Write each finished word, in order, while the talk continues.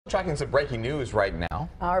Tracking some breaking news right now.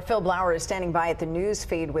 Our Phil Blauer is standing by at the news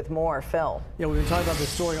feed with more. Phil. Yeah, we've been talking about this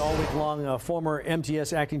story all week long. Former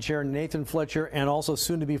MTS acting chair Nathan Fletcher and also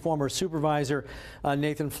soon to be former supervisor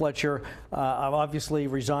Nathan Fletcher obviously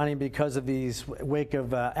resigning because of these wake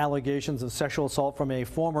of allegations of sexual assault from a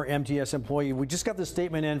former MTS employee. We just got this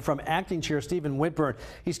statement in from acting chair Stephen Whitburn.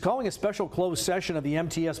 He's calling a special closed session of the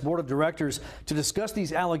MTS board of directors to discuss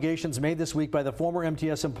these allegations made this week by the former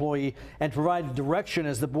MTS employee and provide direction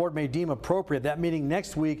as the board may deem appropriate. That meeting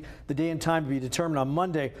next week, the day and time to be determined on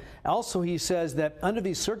Monday. Also, he says that under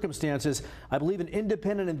these circumstances, I believe an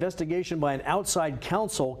independent investigation by an outside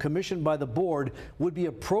counsel commissioned by the board would be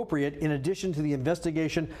appropriate in addition to the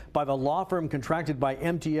investigation by the law firm contracted by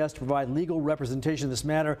MTS to provide legal representation in this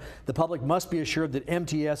matter. The public must be assured that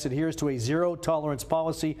MTS adheres to a zero tolerance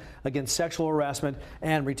policy against sexual harassment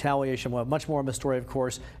and retaliation. We'll have much more on the story, of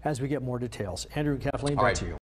course, as we get more details. Andrew and Kathleen, back to you.